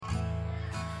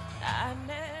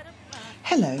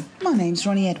Hello, my name's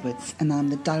Ronnie Edwards and I'm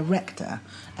the director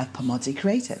of Pomodzi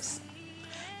Creatives.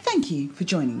 Thank you for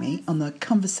joining me on the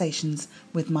Conversations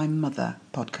with My Mother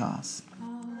podcast.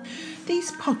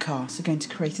 These podcasts are going to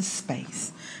create a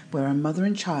space where a mother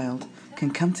and child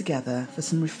can come together for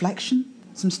some reflection,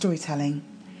 some storytelling,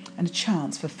 and a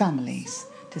chance for families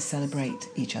to celebrate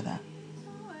each other.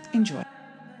 Enjoy.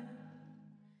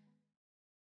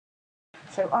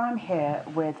 So I'm here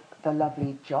with the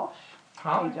lovely Josh.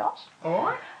 Hi. Hey Josh. All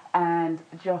right. And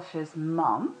Josh's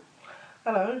mum.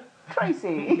 Hello.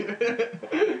 Tracy.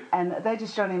 And they're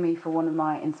just joining me for one of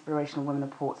my Inspirational Women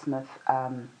of Portsmouth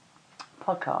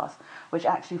podcasts, which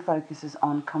actually focuses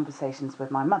on conversations with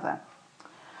my mother.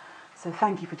 So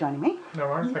thank you for joining me. No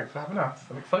worries, thanks for having us.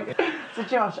 I'm excited. So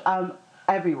Josh,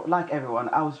 everyone,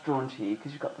 I was drawn to you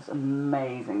because you've got this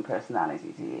amazing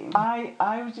personality to you. I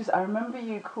remember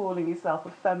you calling yourself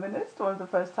a feminist one of the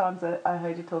first times I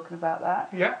heard you talking about that.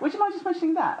 Yeah. Would you mind just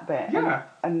mentioning that a bit? Yeah.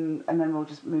 And then we'll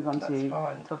just move on That's to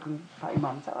fine. talking about your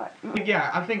mum. Is that right?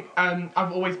 Yeah, I think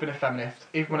I've always been a feminist,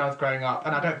 even when I was growing up,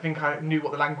 and I don't think I knew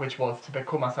what the language was to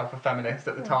call myself a feminist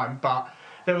at the time, but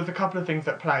there was a couple of things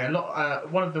at play.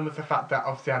 One of them was the fact that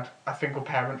obviously I had a single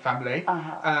parent family.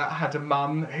 I had a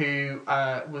mum who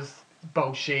was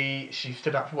bolshy. She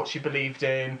stood up for what she believed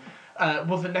in.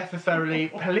 Wasn't necessarily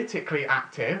politically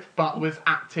active, but was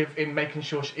active in making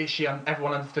sure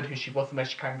everyone understood who she was and where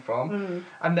she came from.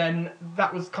 And then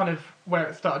that was kind of where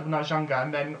it started when I was younger.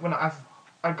 And then as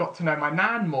I got to know my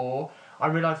nan more, I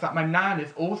realised that my nan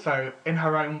is also, in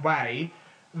her own way,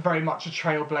 very much a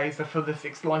trailblazer for the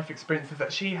life experiences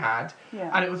that she had. Yeah.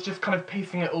 And it was just kind of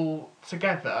piecing it all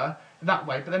together that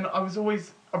way. But then I was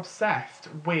always obsessed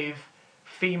with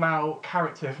female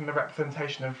characters and the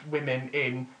representation of women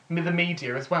in the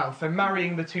media as well. So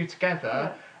marrying the two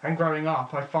together and growing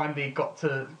up, I finally got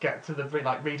to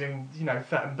reading,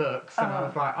 certain books, and I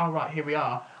was like, oh right, here we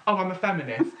are. Oh, I'm a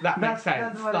feminist. That makes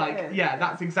sense. That's what it is.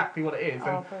 That's exactly what it is.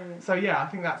 Oh, And brilliant. so I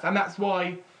think that's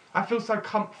why I feel so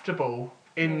comfortable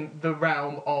in the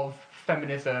realm of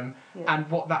feminism and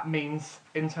what that means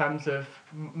in terms of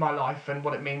my life and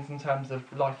what it means in terms of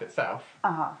life itself.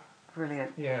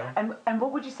 Brilliant. Yeah. And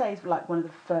what would you say is like one of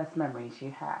the first memories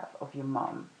you have of your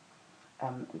mum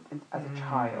as a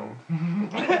child?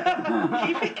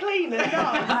 Keep it clean and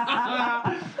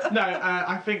nice. No,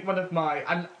 I think one of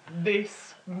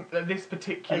this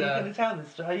particular. Are you going to tell this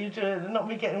story? Are you doing not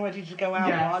me getting ready to go out?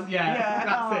 Yes, one? yeah,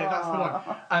 that's it. That's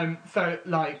the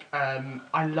one.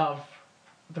 I love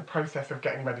the process of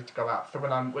getting ready to go out. So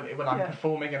when I'm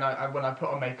performing and when I put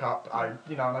on makeup, I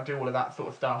do all of that sort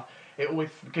of stuff. It always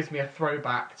gives me a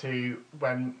throwback to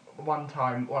when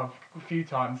a few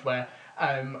times where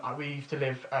we used to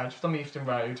live just on the Euston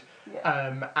Road,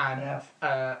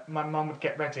 my mum would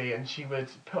get ready and she would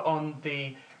put on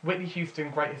the Whitney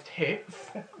Houston Greatest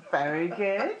Hits. Very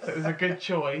good. So it was a good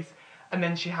choice. And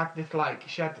then she had the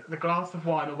glass of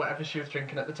wine or whatever she was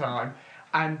drinking at the time,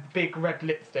 and big red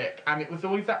lipstick, and it was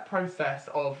always that process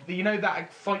of that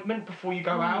excitement before you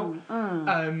go out,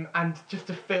 and just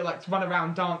to feel like to run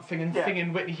around dancing and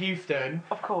singing Whitney Houston,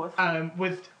 Of course.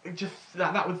 was just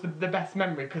that was the best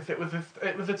memory, because it was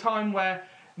a time where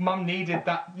Mum needed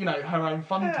that her own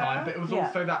fun time, but it was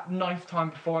also that nice time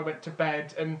before I went to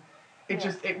bed, and we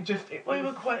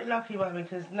were quite lucky, weren't we?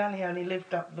 Because Nanny only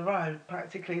lived up the road,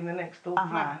 practically in the next door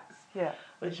flats,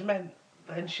 which meant,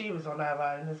 and she was on her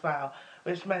own as well,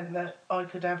 which meant that I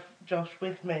could have Josh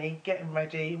with me getting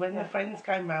ready when the friends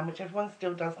came round, which everyone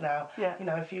still does now.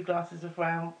 A few glasses of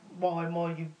wine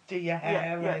while you do your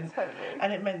hair, totally.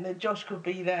 And it meant that Josh could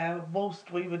be there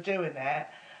whilst we were doing it,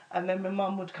 and then my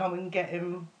mum would come and get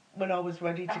him when I was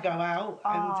ready to go out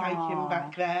and take him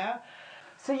back there.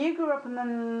 So you grew up in the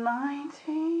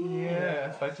 90s?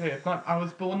 Yes, I did. I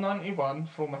was born 91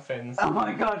 for my sins. Oh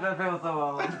my God, I feel so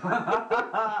old.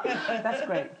 That's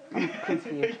great. Pleased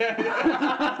for you.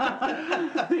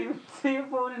 So you were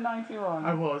born in 91?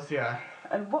 I was, yeah.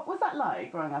 And what was that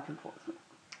like growing up in Portsmouth?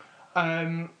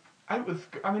 It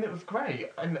was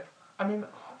great. And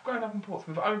growing up in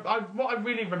Portsmouth, what I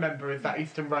really remember is that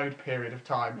Euston Road period of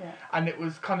time, and it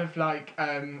was kind of like.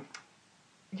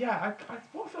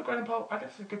 What was I growing up? I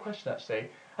guess it's a good question actually.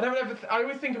 I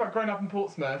always think about growing up in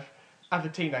Portsmouth as a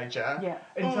teenager,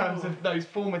 in terms of those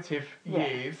formative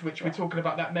years, which we're talking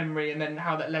about, that memory and then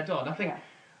how that led on. I think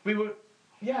we were.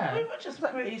 Yeah. We were just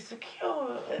pretty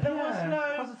secure. There was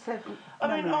no positive.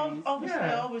 Obviously,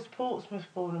 I was Portsmouth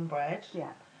born and bred.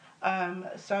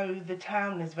 So the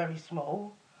town is very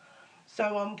small.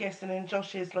 So I'm guessing in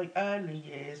Josh's early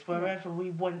years, wherever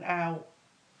we went out,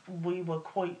 we were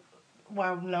quite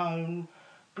well known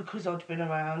because I'd been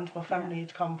around. My family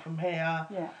had come from here.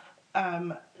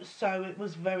 So it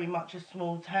was very much a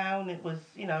small town. It was,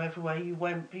 you know, everywhere you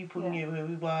went, people knew who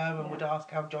we were and would ask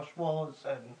how Josh was.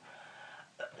 And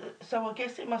so I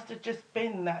guess it must have just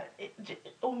been that,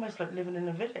 almost like living in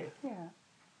a village. Yeah.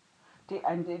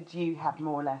 Did you have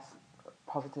more or less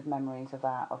positive memories of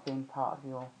that, of being part of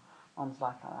your mum's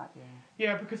life like that?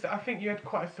 Yeah, because I think you had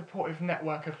quite a supportive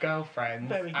network of girlfriends.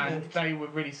 Very and good. They were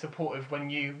really supportive when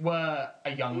you were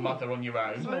a young mother on your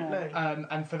own. Absolutely.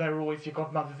 And so they were always your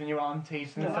godmothers and your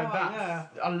aunties. And so that's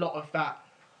a lot of that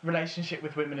relationship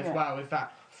with women as well, is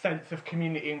that sense of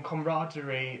community and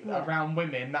camaraderie around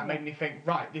women that made me think,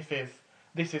 right,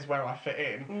 this is where I fit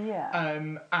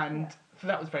in. So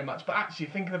that was very much. But actually,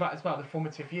 thinking about as well the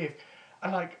formative years,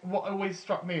 and like what always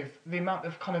struck me is the amount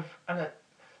of kind of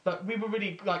like we were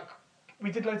really like we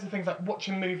did loads of things like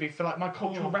watching movies. So like my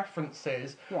cultural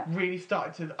references really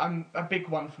started to. I'm a big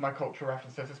one for my cultural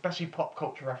references, especially pop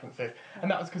culture references, and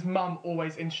that was because Mum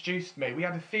always introduced me. We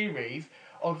had a series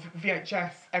of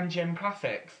VHS MGM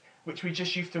classics, which we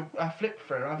just used to flip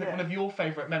through. And I think one of your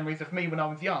favourite memories of me when I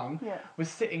was young was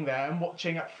sitting there and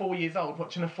watching, at 4 years old,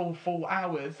 watching a full 4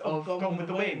 hours of Gone with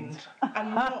the Wind.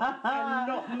 And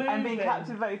not moving. And being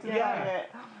captivated by it.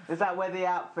 Is that where the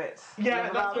outfits... Yeah,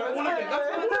 that's where all of it.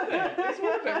 That's all of it. It's all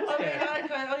of it, wasn't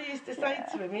it? Like I used to say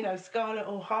to him, you know, Scarlett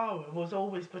O'Hara was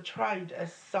always portrayed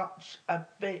as such a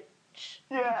bitch.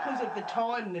 Because of the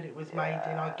time that it was made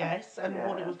in, I guess, and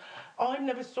what it was. I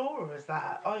never saw her as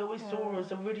that. I always saw her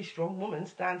as a really strong woman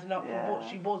standing up for what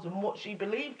she was and what she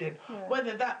believed in,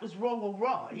 whether that was wrong or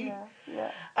right.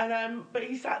 And but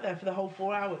he sat there for the whole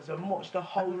 4 hours and watched the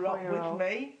whole lot with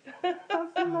me. That's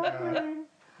lovely.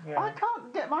 I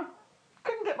couldn't get my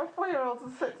 4-year-old to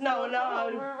sit still for the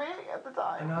whole movie at the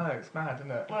time. I know, it's mad,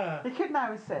 isn't it? Yeah. He could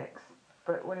now he's 6,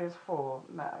 but when he was 4,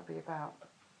 that would be about...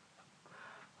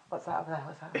 What's that over there?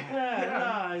 What's that?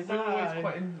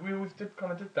 We always did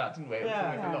that, didn't we? It was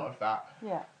always a lot of that.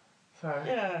 Yeah. So.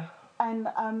 Yeah. And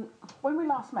when we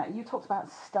last met, you talked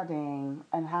about studying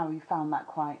and how you found that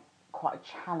quite a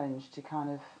challenge to kind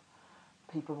of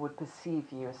people would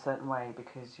perceive you a certain way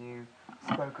because you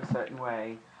spoke a certain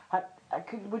way.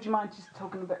 Would you mind just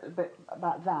talking a bit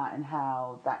about that and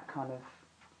how that kind of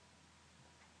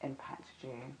impacted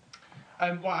you?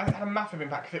 Well, I had a massive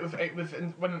impact because it was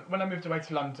when I moved away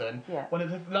to London. One of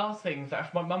the last things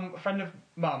that a friend of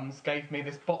Mum's gave me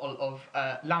this bottle of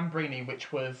Lambrini,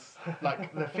 which was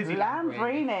like the fizzy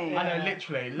Lambrini. I know,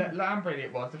 literally Lambrini.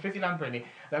 It was the fizzy Lambrini.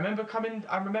 And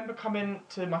I remember coming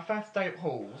to my first day at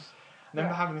Halls. I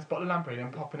remember having this bottle of Lambrini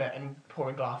and popping it and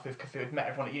pouring glasses because it had met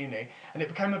everyone at uni, and it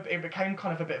became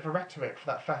kind of a bit of a rhetoric for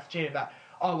that first year that.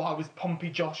 Oh, I was Pompey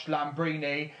Josh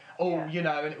Lambrini, you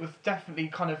know, and it was definitely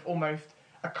kind of almost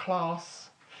a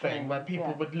class thing where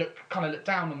people would look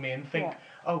down on me and think,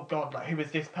 oh God, like who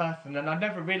is this person? And I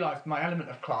never realised my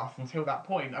element of class until that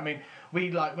point. I mean,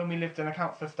 when we lived in a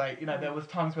council estate, you know, there was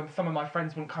times when some of my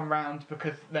friends wouldn't come round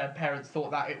because their parents thought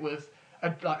that it was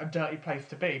a dirty place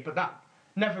to be, but that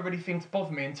never really seemed to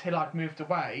bother me until I'd moved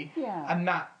away, and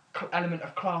that element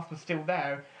of class was still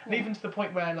there, and even to the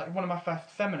point where, like, one of my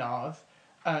first seminars.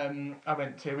 I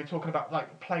went to, we were talking about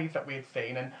like plays that we had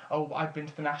seen, and I'd been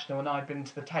to the National and I'd been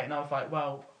to the Tate, and I was like,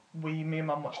 well, me and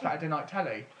Mum watched Saturday Night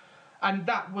Telly, and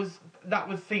that was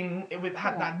seen, it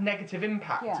had that negative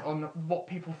impact on what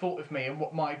people thought of me and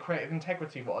what my creative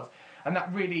integrity was, and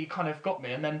that really kind of got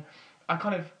me. And then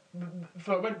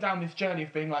so I went down this journey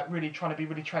of being like really trying to be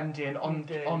really trendy and on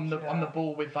the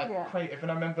ball with like creative.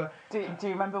 And I remember. Do you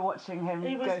remember watching him?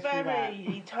 He was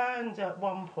He turned at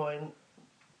one point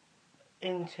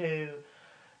into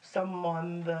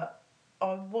someone that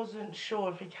I wasn't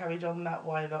sure if he carried on that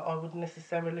way that I would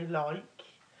necessarily like.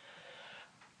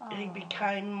 He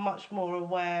became much more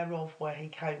aware of where he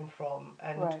came from,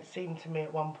 and it seemed to me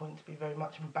at one point to be very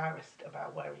much embarrassed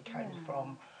about where he came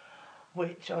from,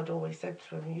 which I'd always said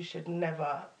to him, you should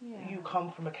never, you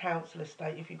come from a council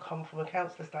estate, if you come from a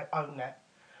council estate, own it.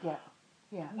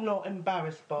 Not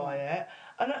embarrassed by it.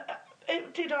 And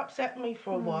it did upset me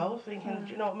for a while, thinking,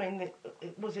 do you know what I mean?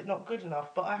 Was it not good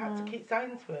enough? But I had to keep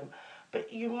saying to him,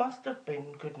 but you must have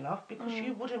been good enough because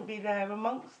you wouldn't be there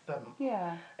amongst them.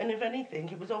 And if anything,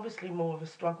 it was obviously more of a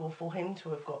struggle for him to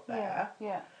have got there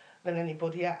than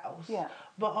anybody else.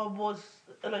 But I was,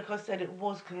 like I said, it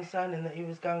was concerning that he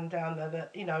was going down there,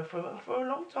 that, you know, for a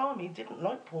long time he didn't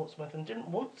like Portsmouth and didn't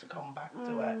want to come back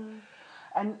to it.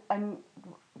 And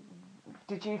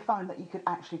did you find that you could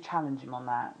actually challenge him on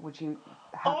that? Would you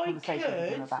have conversations with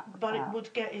him about that? But it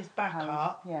would get his back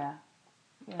up.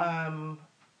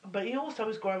 but he also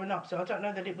was growing up, so I don't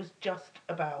know that it was just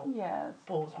about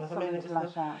Portsmouth. I mean,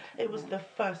 it was the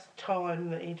first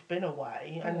time that he'd been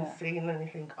away and seen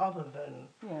anything other than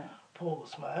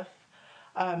Portsmouth.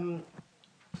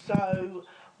 So,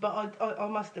 but I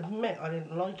must admit I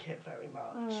didn't like it very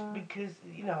much because,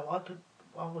 you know,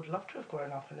 I would love to have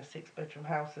grown up in a 6-bedroom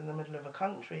house in the middle of the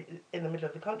country.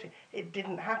 It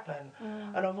didn't happen,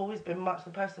 and I've always been much the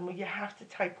person where you have to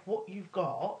take what you've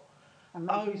got, and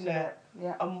own it,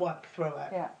 and work through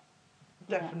it. Yeah,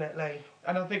 definitely.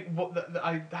 And I think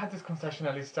I had this conversation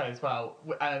earlier today as well.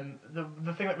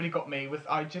 The thing that really got me was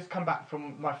I just come back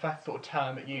from my first sort of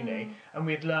term at uni, and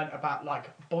we had learnt about like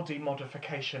body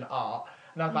modification art,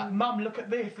 and I was like, Mum, look at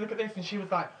this, and she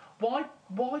was like, Why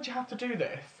do you have to do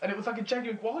this? And it was like a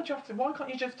genuine. Why can't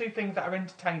you just do things that are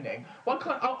entertaining? Why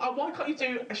can't you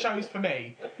do shows for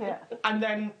me? Yeah. And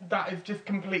then that is just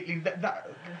completely that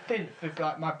since is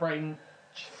like my brain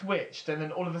switched, and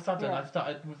then all of a sudden I was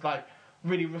like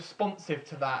really responsive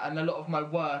to that, and a lot of my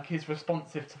work is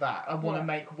responsive to that. I want to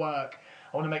make work.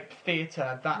 I want to make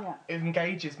theatre that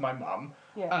engages my mum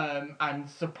and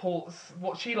supports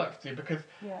what she likes to do, because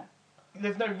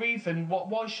there's no reason.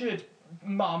 Why should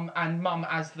mum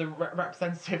as the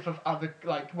representative of other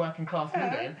like working class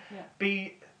women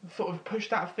be sort of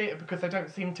pushed out of theatre because they don't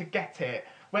seem to get it?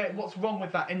 What's wrong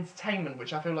with that entertainment,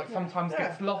 which I feel like sometimes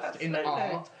gets lost in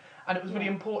art? And it was really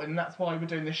important, and that's why we're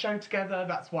doing this show together.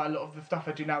 That's why a lot of the stuff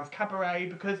I do now is cabaret,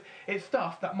 because it's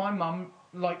stuff that my mum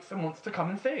likes and wants to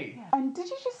come and see. Yeah. And did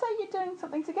you just say you're doing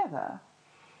something together?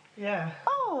 Yeah.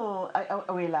 Oh,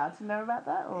 are we allowed to know about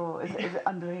that, or is it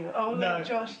under here? I'll let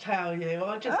Josh tell you.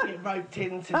 I just get roped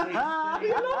into this. You love it.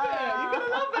 You're gonna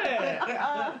love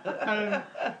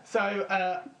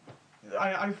it.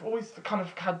 I've always kind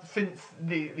of had, since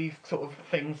these sort of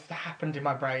things happened in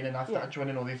my brain and I started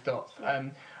joining all these dots.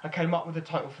 I came up with the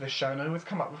title for this show, and I always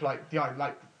come up with like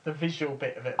the visual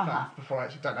bit of it first before I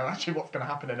don't know what's going to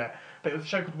happen in it. But it was a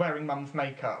show called Wearing Mum's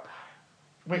Makeup.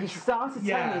 You started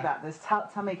telling me about this.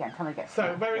 Tell me again.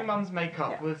 So, Wearing Mum's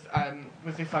Makeup was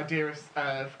this idea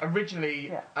of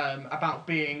originally about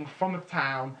being from a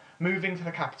town, moving to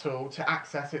the capital to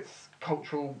access its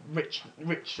cultural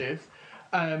riches,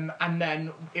 and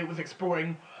then it was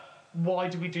exploring, why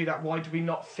do we do that? Why do we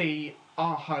not see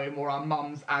our home or our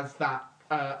mums as that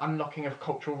unlocking of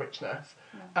cultural richness?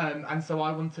 And so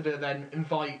I wanted to then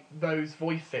invite those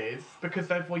voices, because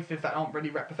they're voices that aren't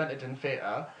really represented in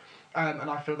theatre. And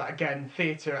I feel that, again,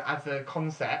 theatre as a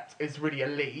concept is really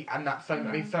elite, and that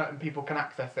only certain people can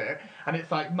access it. And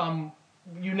it's like, Mum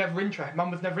was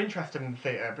never interested in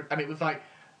theatre, and it was like,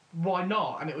 why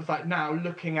not? And it was like, now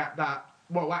looking at that,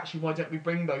 well, actually, why don't we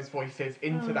bring those voices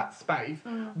into that space,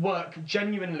 work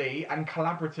genuinely and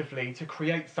collaboratively to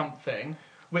create something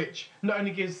which not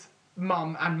only gives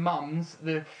mum and mums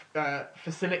the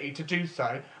facility to do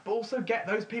so, but also get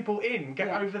those people in, get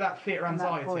over that theatre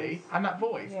anxiety and that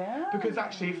voice. Yeah. Because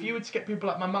actually, if you were to get people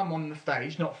like my mum on the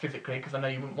stage, not physically, because I know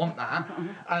you wouldn't want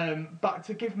that, but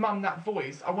to give mum that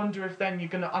voice, I wonder if then you're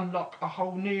going to unlock a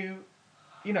whole new,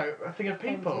 a thing of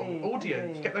people,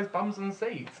 audience, get those bums on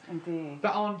seats. Indeed.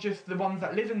 That aren't just the ones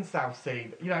that live in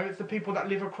Southsea, it's the people that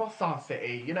live across our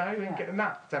city, and getting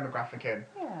that demographic in.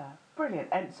 Yeah. Brilliant.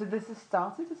 And so this has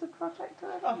started as a project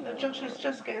already? Josh is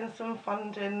just getting some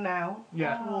funding now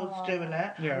towards doing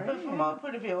it. Yeah. But from my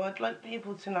point of view, I'd like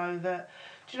people to know that,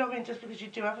 do you know what I mean, just because you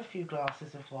do have a few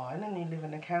glasses of wine and you live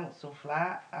in a council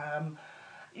flat,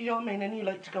 you know what I mean, and you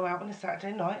like to go out on a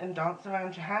Saturday night and dance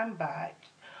around your handbag,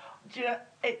 do you know,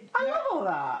 I love all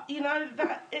that.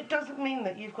 That it doesn't mean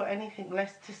that you've got anything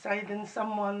less to say than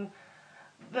someone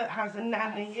that has a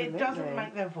nanny. Absolutely. It doesn't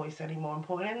make their voice any more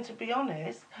important, and to be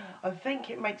honest, I think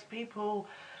it makes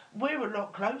we're a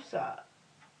lot closer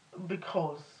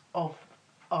because of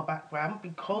our background,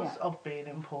 because of being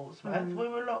in Portsmouth.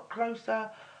 We're a lot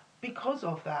closer because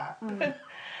of that.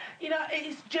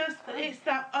 It's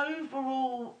that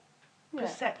overall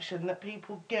perception that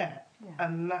people get,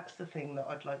 and that's the thing that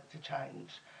I'd like to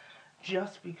change.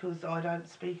 Just because I don't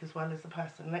speak as well as the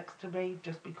person next to me,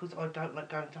 just because I don't like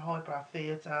going to highbrow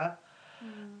theatre,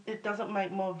 it doesn't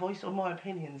make my voice or my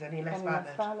opinions any less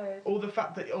valid. Or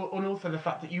also the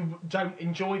fact that you don't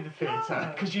enjoy the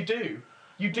theatre, because you do.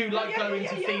 You do like going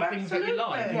to see things that you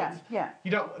like. Yeah. You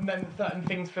don't, and then certain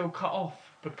things feel cut off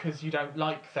because you don't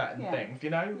like certain things,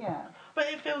 Yeah. But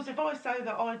it feels, if I say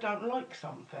that I don't like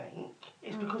something,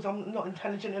 it's because I'm not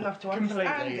intelligent enough to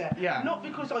understand it. Yeah. Not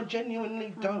because I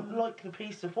genuinely don't like the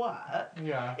piece of work.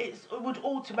 Yeah. It would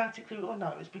automatically,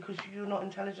 it's because you're not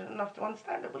intelligent enough to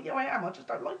understand it. But I am, I just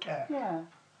don't like it. Yeah.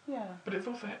 Yeah. But it's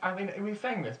also, we're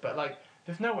saying this, but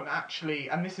there's no one actually,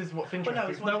 and this is what's interesting. Well,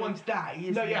 no, it's no one's day,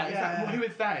 isn't no, it? yeah, exactly. Well, who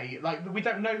is they? Like, we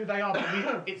don't know who they are, but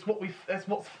it's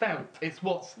what's felt. It's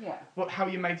how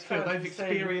you're made to feel. Those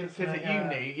experiences at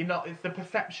uni, it's the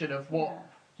perception of what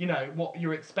what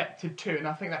you're expected to, and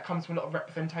I think that comes from a lot of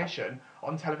representation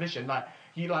on television. Like,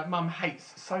 Mum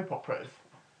hates soap operas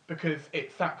because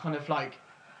it's that kind of like.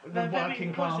 The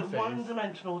working classes.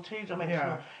 One-dimensional,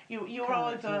 two-dimensional. Yeah. You're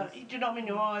either, do you know what I mean?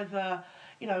 You're either,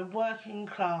 working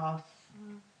class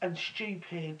and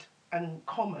stupid and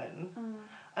common,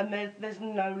 and there's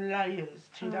no layers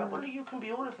to that. Well, you can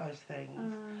be all of those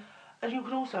things, and you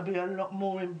can also be a lot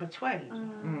more in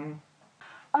between.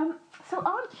 So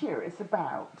I'm curious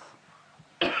about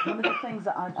one of the things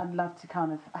that I'd love to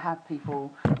kind of have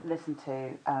people listen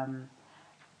to,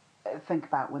 think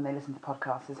about when they listen to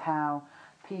podcasts is how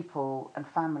people and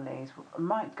families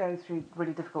might go through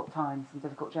really difficult times and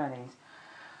difficult journeys,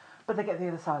 but they get the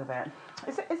other side of it.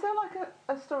 Is there like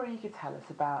a story you could tell us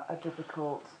about a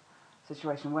difficult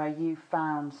situation where you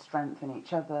found strength in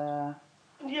each other?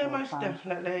 Yeah, most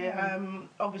definitely.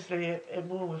 Obviously, it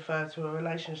will refer to a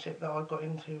relationship that I got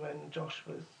into when Josh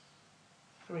was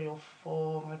 3 or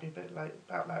 4, maybe a bit late,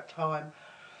 about that time,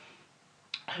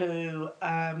 who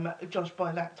Josh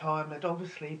by that time had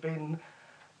obviously been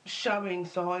showing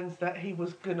signs that he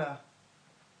was gonna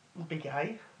be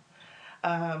gay.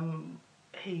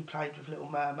 He played with Little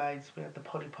Mermaids, we had the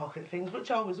Polly Pocket things,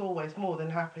 which I was always more than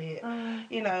happy.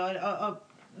 I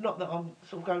not that I'm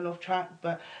sort of going off track,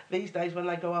 but these days when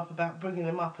they go up about bringing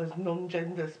them up as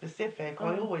non-gender specific,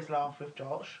 I always laugh with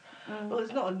Josh. Well,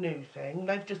 it's not a new thing,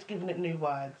 they've just given it new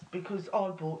words, because I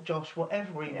bought Josh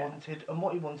whatever he wanted, and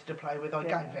what he wanted to play with I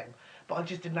gave him, but I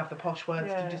just didn't have the posh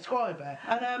words to describe it.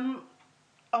 And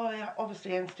I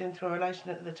obviously entered into a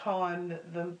relationship at the time.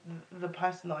 The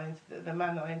person the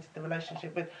man I entered the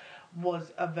relationship with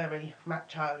was a very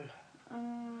macho.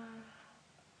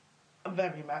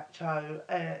 Very macho.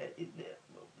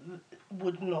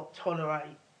 Would not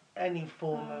tolerate any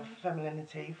form of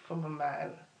femininity from a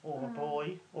man or a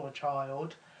boy or a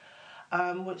child,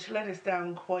 which led us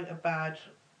down quite a bad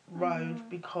road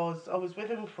because I was with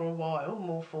him for a while,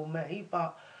 more for me,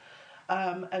 but.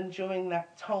 And during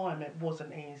that time, it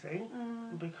wasn't easy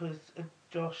because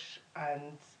Josh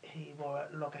and he were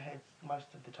at loggerheads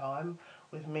most of the time,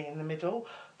 with me in the middle.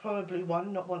 Probably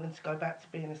not wanting to go back to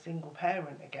being a single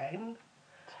parent again.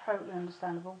 Totally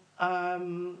understandable.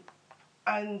 And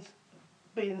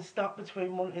being stuck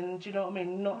between wanting, do you know what I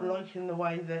mean? Not liking the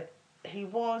way that he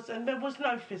was, and there was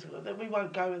no physical. That we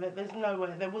won't go with it.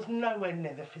 There was nowhere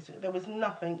near the physical. There was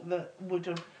nothing that would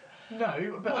have.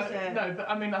 No, but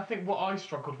I mean, I think what I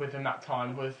struggled with in that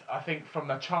time was, I think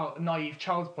from a naive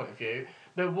child's point of view,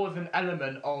 there was an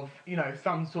element of,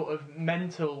 some sort of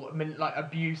mental,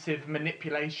 abusive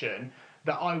manipulation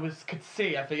that I could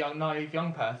see as a naive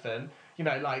young person,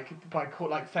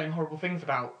 by saying horrible things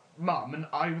about Mum, and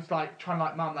I was trying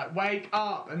to Mum, wake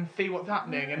up and see what's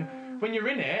happening, and when you're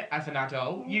in it as an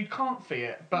adult, you can't see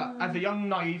it, but as a young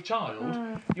naive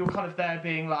child, you're kind of there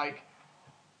being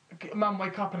Mum,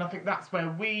 wake up, and I think that's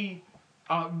where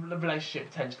our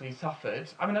relationship potentially suffered.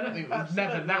 I mean, I don't think it was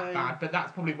never that bad, but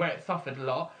that's probably where it suffered a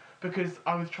lot, because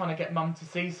I was trying to get Mum to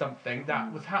see something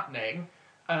that was happening,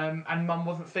 and Mum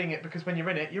wasn't seeing it, because when you're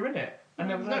in it, you're in it. And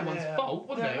there was no one's fault,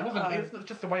 was it? It was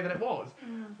just the way that it was.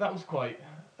 That was quite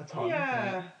a time,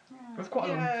 wasn't it? It was quite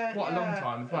a long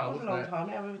time as well, wasn't it? It was a long time,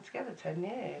 yeah, we were together 10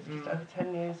 years, just over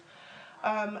 10 years.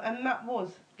 And that was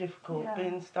difficult,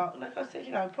 being stuck. Like I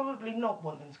said, probably not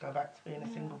wanting to go back to being a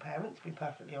single parent, to be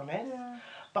perfectly honest,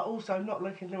 but also not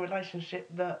liking the relationship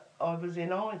that I was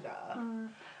in either.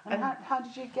 And how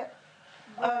did you get?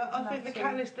 I think the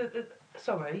catalyst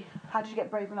sorry. How did you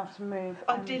get brave enough to move?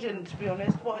 I didn't, to be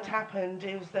honest. What had happened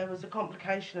is there was a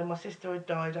complication, and my sister had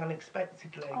died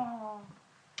unexpectedly.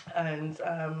 And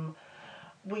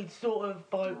we'd sort of,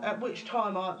 at which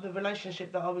time the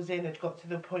relationship that I was in had got to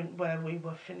the point where we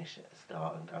were finished at the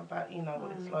start and going back,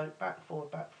 what it's like, back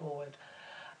forward.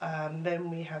 Then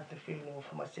we had the funeral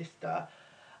for my sister,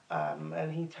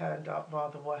 and he turned up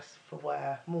rather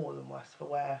more than worse for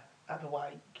wear at the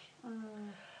wake,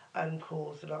 and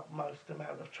caused an utmost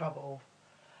amount of trouble.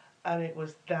 And it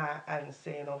was that, and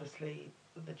seeing obviously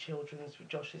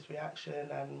Josh's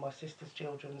reaction and my sister's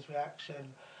children's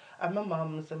reaction, and my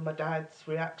mum's and my dad's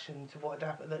reaction to what had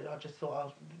happened, that I just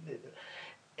thought,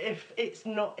 if it's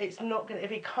not gonna, if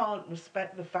he can't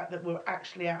respect the fact that we're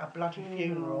actually at a bloody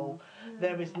funeral,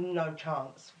 there is no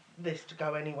chance this to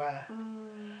go anywhere.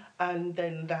 And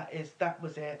then that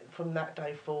was it. From that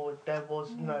day forward, there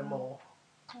was no more.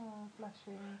 Oh, bless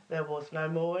you. There was no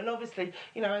more. And obviously,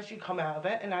 you know, as you come out of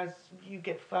it and as you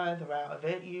get further out of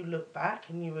it, you look back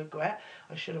and you regret,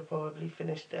 I should have probably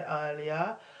finished it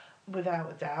earlier,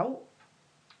 without a doubt.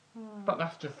 But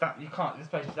that's just that. You can't.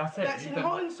 That's it. That's in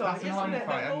hindsight, isn't it?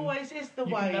 That always is the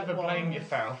way. You can never blame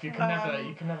yourself. You can never.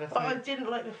 You can never. But I didn't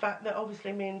like the fact that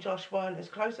obviously me and Josh weren't as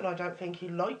close, and I don't think he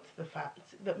liked the fact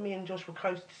that me and Josh were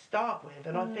close to start with,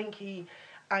 and I think he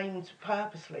aimed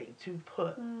purposely to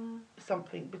put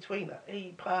something between us.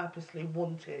 He purposely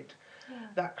wanted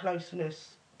that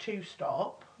closeness to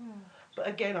stop. But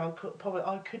again, I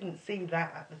couldn't see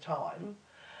that at the time.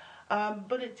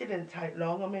 But it didn't take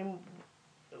long. I mean,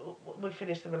 we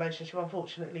finished the relationship.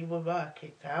 Unfortunately, we were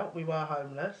kicked out. We were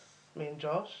homeless, me and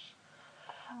Josh.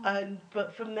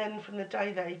 But from the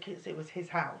day that he kicked, it was his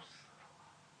house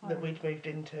that we'd moved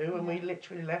into, and we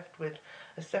literally left with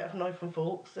a set of knife and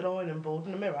forks, an ironing board,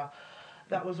 and a mirror.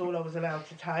 That was all I was allowed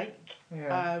to take.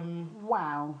 Yeah.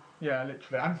 Wow. Yeah,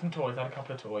 literally, and some toys. I had a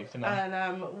couple of toys, didn't I?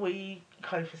 And we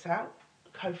Kofa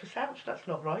Souch, that's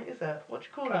not right, is it? What do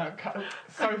you call it?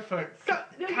 Sofa,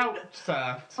 couch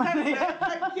surfed. Thank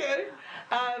you.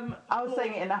 I was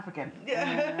saying it in African.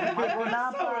 Yeah.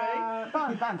 Sorry.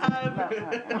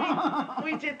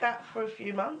 We did that for a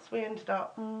few months. We ended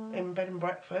up in bed and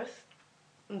breakfast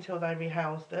until they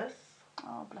rehoused us.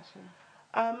 Oh, bless you.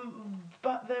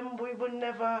 But then we were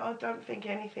never, I don't think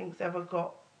anything's ever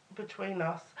got between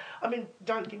us. I mean,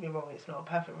 don't get me wrong, it's not a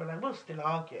perfect relationship. We'll still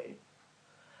argue.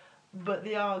 But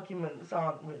the arguments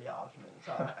aren't really arguments,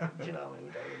 are they? Do you know what I mean?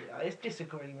 We don't really are. It's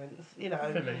disagreements, you know,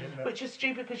 Silly, isn't it? which is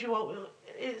stupid because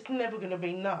it's never going to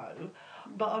be no.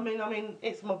 But I mean,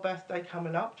 it's my birthday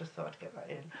coming up, just so I'd get that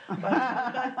in. But it's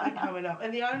my birthday coming up,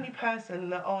 and the only person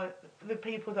the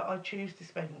people that I choose to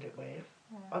spend it with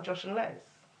are Josh and Les.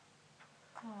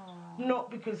 Aww. Not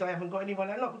because I haven't got anyone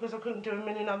else, not because I couldn't do a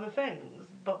million other things,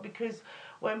 but because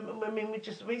we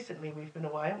just recently we've been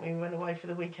away, and we went away for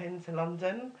the weekend to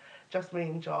London, just me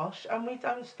and Josh, and we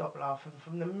don't stop laughing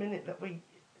from the minute that we,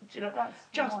 do you know, That's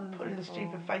just wonderful. putting the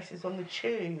stupid faces on the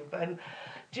tube, and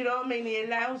do you know what I mean? He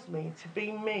allows me to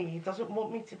be me. He doesn't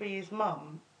want me to be his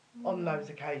mum on those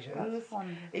occasions. That's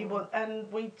wonderful.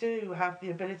 And we do have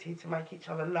the ability to make each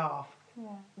other laugh.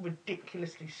 Yeah.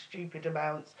 Ridiculously stupid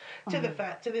amounts to the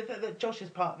fact that Josh's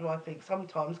partner, I think,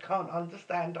 sometimes can't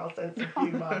understand our sense of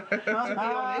humour, to be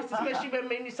honest, especially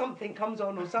when something comes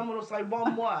on or someone will say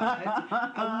one word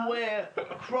and we're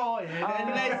crying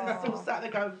and Les is still sat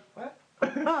there going, what?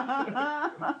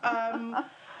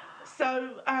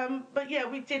 But yeah,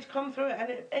 we did come through it, and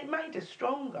it made us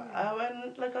stronger,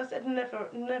 and like I said,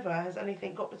 never has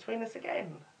anything got between us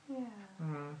again. Yeah.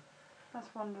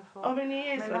 That's wonderful. I mean, he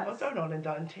is. I don't know,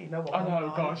 and you know what? I know,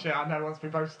 gosh, yeah, I know. Once we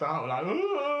both start, we're like,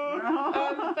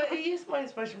 ooh. But he is my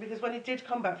inspiration because when he did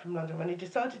come back from London, when he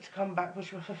decided to come back,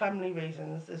 which were for family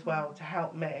reasons as well, to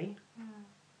help me,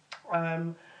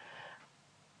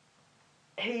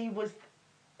 he was.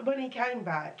 When he came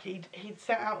back, he'd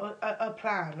set out a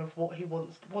plan of what he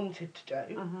wanted to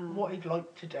do, what he'd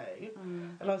like to do,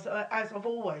 and as I've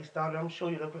always done, I'm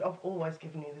sure you'll agree, I've always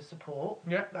given you the support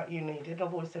that you needed.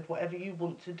 I've always said whatever you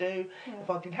want to do, if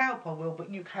I can help, I will,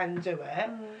 but you can do it.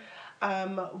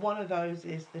 One of those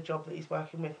is the job that he's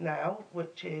working with now,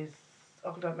 which is,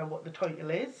 I don't know what the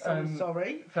title is, so I'm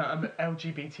sorry. So I'm an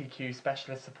LGBTQ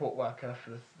specialist support worker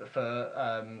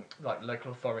for like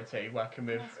local authority, working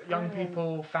with young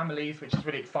people, families, which is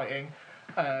really exciting.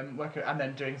 Working and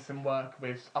then doing some work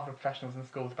with other professionals in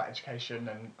schools about education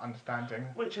and understanding.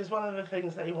 Which is one of the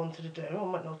things that he wanted to do. I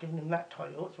might not give him that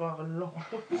title, it's rather long.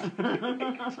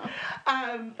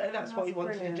 That's what he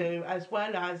wanted to do, as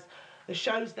well as the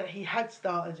shows that he had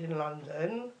started in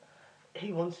London.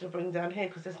 He wanted to bring down here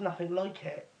because there's nothing like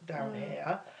it down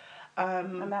here.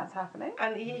 And that's happening?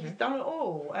 And he's done it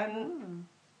all. And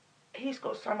he's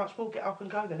got so much more get up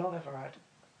and go than I've ever had.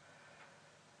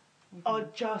 I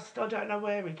don't know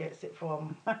where he gets it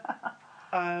from.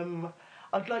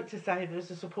 I'd like to say there's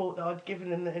the support that I'd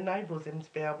given him that enables him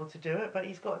to be able to do it, but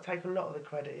he's got to take a lot of the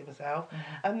credit himself.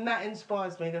 And that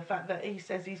inspires me, the fact that he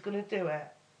says he's going to do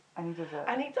it. And he does it.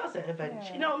 And he does it eventually.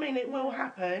 Yeah. You know what I mean? It will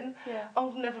happen. Yeah.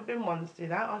 I've never been one to do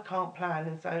that. I can't plan,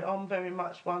 and so I'm very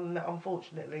much one that,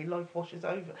 unfortunately, life washes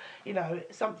over. You know,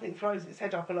 something throws its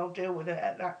head up and I'll deal with it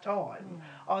at that time.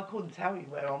 I couldn't tell you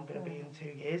where I'm going to be in 2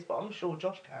 years, but I'm sure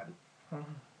Josh can.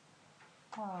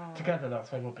 Together, that's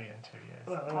where we'll be in 2 years.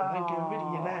 Well, I'm getting rid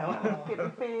of you now. Get the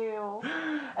feel.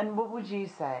 And what would you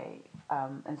say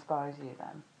inspires you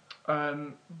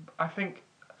then? I think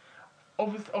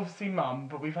obviously mum,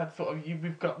 but we've had sort of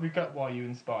we've got why you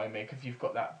inspire me, because you've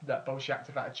got that bolshy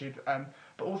active attitude.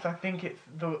 But also I think it's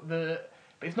the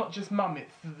but it's not just mum,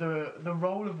 it's the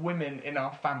role of women in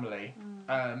our family.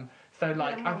 So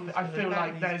like I feel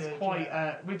like there's quite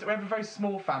we have a very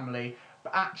small family,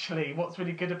 but actually what's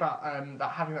really good about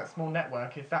that having that small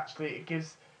network is actually it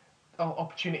gives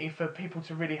opportunity for people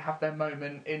to really have their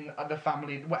moment in the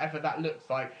family, whatever that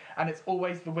looks like, and it's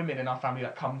always the women in our family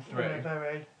that come through. Yeah,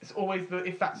 very. It's always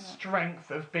it's that strength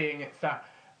of being. It's that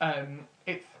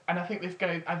it's, and I think this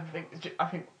goes. I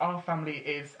think our family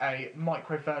is a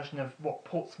micro version of what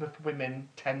Portsmouth women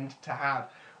tend to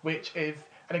have, which is,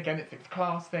 and again, it's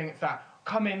class thing. It's that.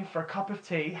 Come in for a cup of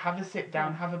tea, have a sit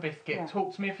down, have a biscuit,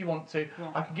 talk to me if you want to,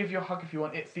 I can give you a hug if you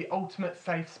want. It's the ultimate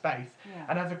safe space.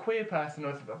 And as a queer person, or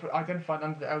as identified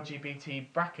under the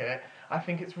LGBT bracket, I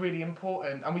think it's really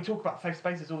important, and we talk about safe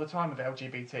spaces all the time with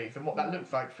LGBTs and what that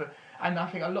looks like for, and I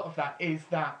think a lot of that is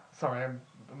that, sorry, am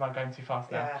I going too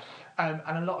fast now? And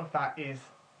a lot of that is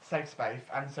safe space,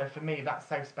 and so for me that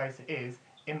safe space is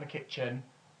in the kitchen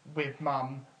with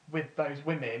mum, with those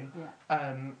women,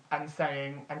 and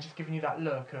saying, and just giving you that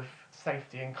look of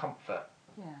safety and comfort.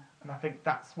 And I think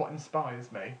that's what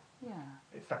inspires me.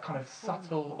 It's that kind of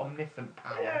subtle, omniscient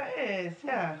power. Yeah, it is.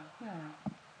 Yeah.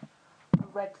 A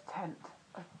red tent.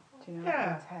 Do you know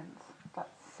red tents? That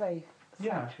safe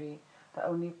sanctuary that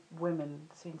only women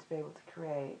seem to be able to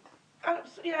create.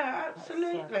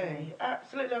 Absolutely.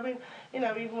 Absolutely. I mean, you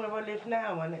know, even where I live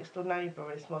now, my next door neighbour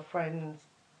is my friend's.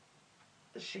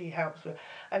 She helps with,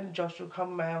 and Josh will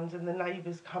come round, and the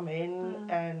neighbours come in,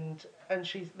 and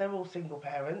they're all single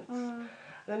parents.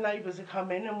 The neighbours will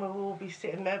come in, and we'll all be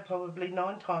sitting there probably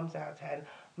 9 times out of 10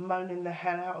 moaning the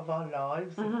hell out of our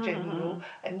lives in general,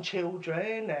 and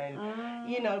children,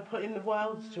 and you know, putting the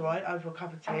world to right over a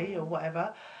cup of tea or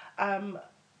whatever.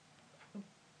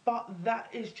 But that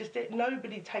is just it.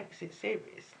 Nobody takes it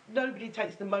serious. Nobody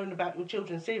takes the moan about your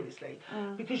children seriously,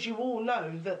 because you all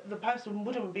know that the person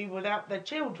wouldn't be without their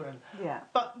children.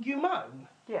 But you moan.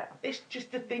 It's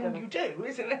just a thing you do,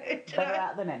 isn't it? Better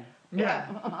out than in.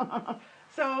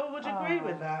 So I would agree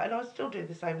with that, and I still do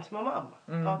the same to my mum.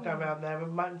 I'll go around there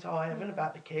and moan to high heaven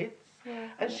about the kids,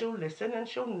 and she'll listen, and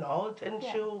she'll nod, and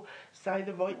she'll say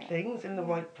the right things in the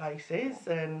right places,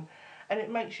 and it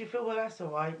makes you feel, well, that's all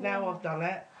right, now I've done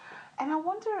it. And I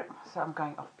wonder, so I'm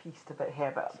going off-piste a bit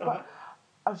here, but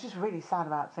I was just really sad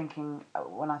about thinking,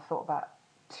 when I thought about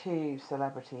 2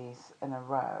 celebrities in a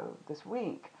row this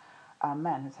week,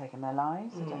 men have taken their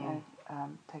lives, I don't know,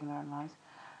 taken their own lives.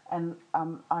 And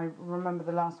I remember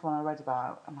the last one I read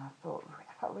about, and I felt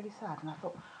really sad, and I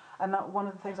thought, and one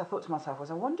of the things I thought to myself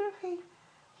was, I wonder if he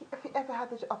ever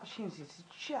had the opportunity to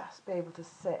just be able to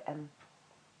sit and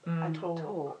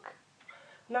talk.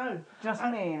 No. Just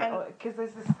mean, because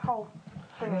there's this whole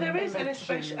thing. There is, and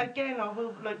especially, again, I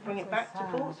will bring it back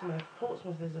to Portsmouth.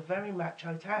 Portsmouth is a very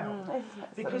macho town.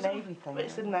 It's a navy thing.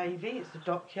 It's the navy, it's the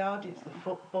dockyard, it's the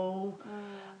football.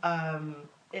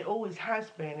 It always has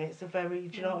been. It's a very,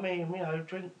 do you know what I mean? You know,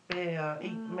 drink beer,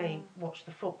 eat meat, watch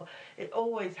the football. It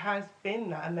always has been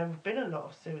that, and there have been a lot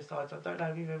of suicides. I don't know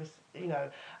if you've ever, you know,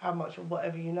 how much or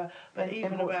whatever you know, but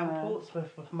even around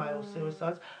Portsmouth with male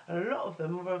suicides, and a lot of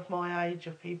them were of my age,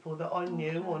 of people that I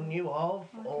knew or knew of,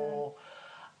 or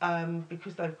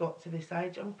because they've got to this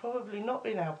age and probably not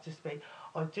being able to speak.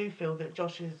 I do feel that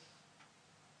Josh is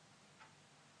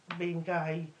being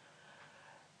gay.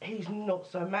 He's not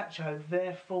so macho,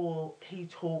 therefore he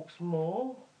talks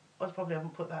more. I probably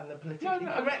haven't put that in the politically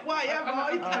correct way, have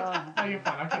I? No, you're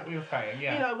fine. I get what you're saying.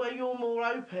 Yeah. You know, where you're more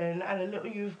open and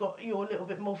you're a little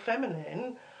bit more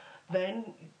feminine,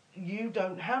 then you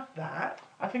don't have that.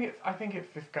 I think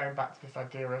it's just going back to this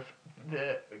idea of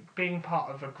being part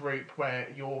of a group where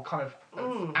you're kind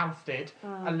of ousted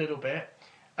a little bit.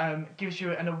 Gives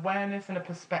you an awareness and a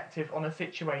perspective on a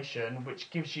situation, which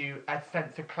gives you a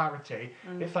sense of clarity.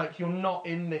 It's like you're not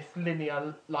in this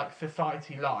linear, like,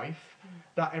 society life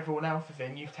that everyone else is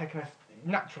in. You've taken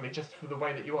naturally, just for the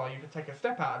way that you are, you can take a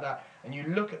step out of that, and you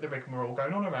look at the rigmarole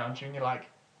going on around you, and you're like,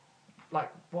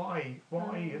 why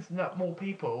is not more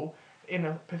people in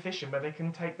a position where they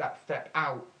can take that step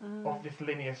out of this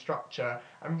linear structure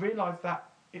and realise that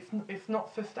it's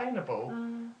not sustainable.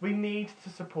 We need to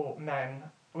support men.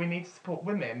 We need to support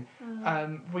women.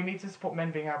 We need to support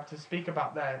men being able to speak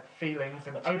about their feelings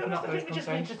and open up those conversations. I think we just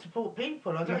need to support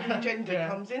people. I don't think gender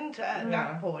comes into it at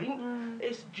that point.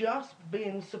 It's just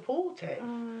being supportive.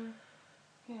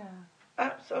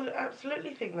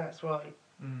 Absolutely think that's right.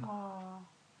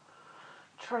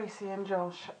 Tracy and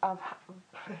Josh, I've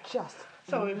just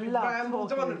sorry if you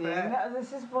rambled on a bit. No,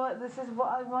 this is what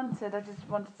I wanted. I just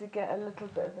wanted to get a little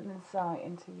bit of an insight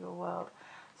into your world.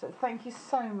 So thank you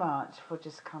so much for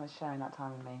just kind of sharing that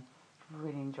time with me.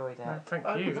 really enjoyed it. No, thank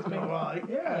Oh, you. it's been right.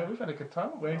 Yeah, we've had a good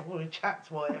time, haven't we? Well, we chat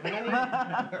to whatever.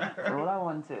 That's all I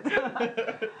wanted.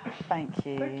 Thank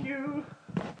you. Thank you.